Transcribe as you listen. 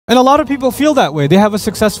And a lot of people feel that way. They have a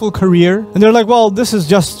successful career and they're like, well, this is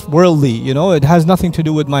just worldly, you know, it has nothing to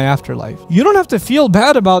do with my afterlife. You don't have to feel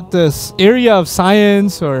bad about this area of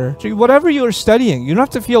science or whatever you're studying. You don't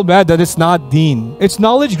have to feel bad that it's not deen. It's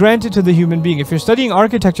knowledge granted to the human being. If you're studying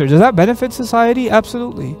architecture, does that benefit society?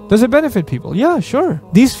 Absolutely. Does it benefit people? Yeah, sure.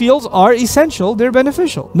 These fields are essential. They're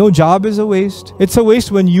beneficial. No job is a waste. It's a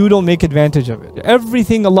waste when you don't make advantage of it.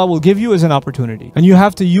 Everything Allah will give you is an opportunity. And you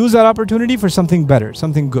have to use that opportunity for something better,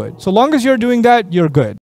 something good. So long as you're doing that, you're good.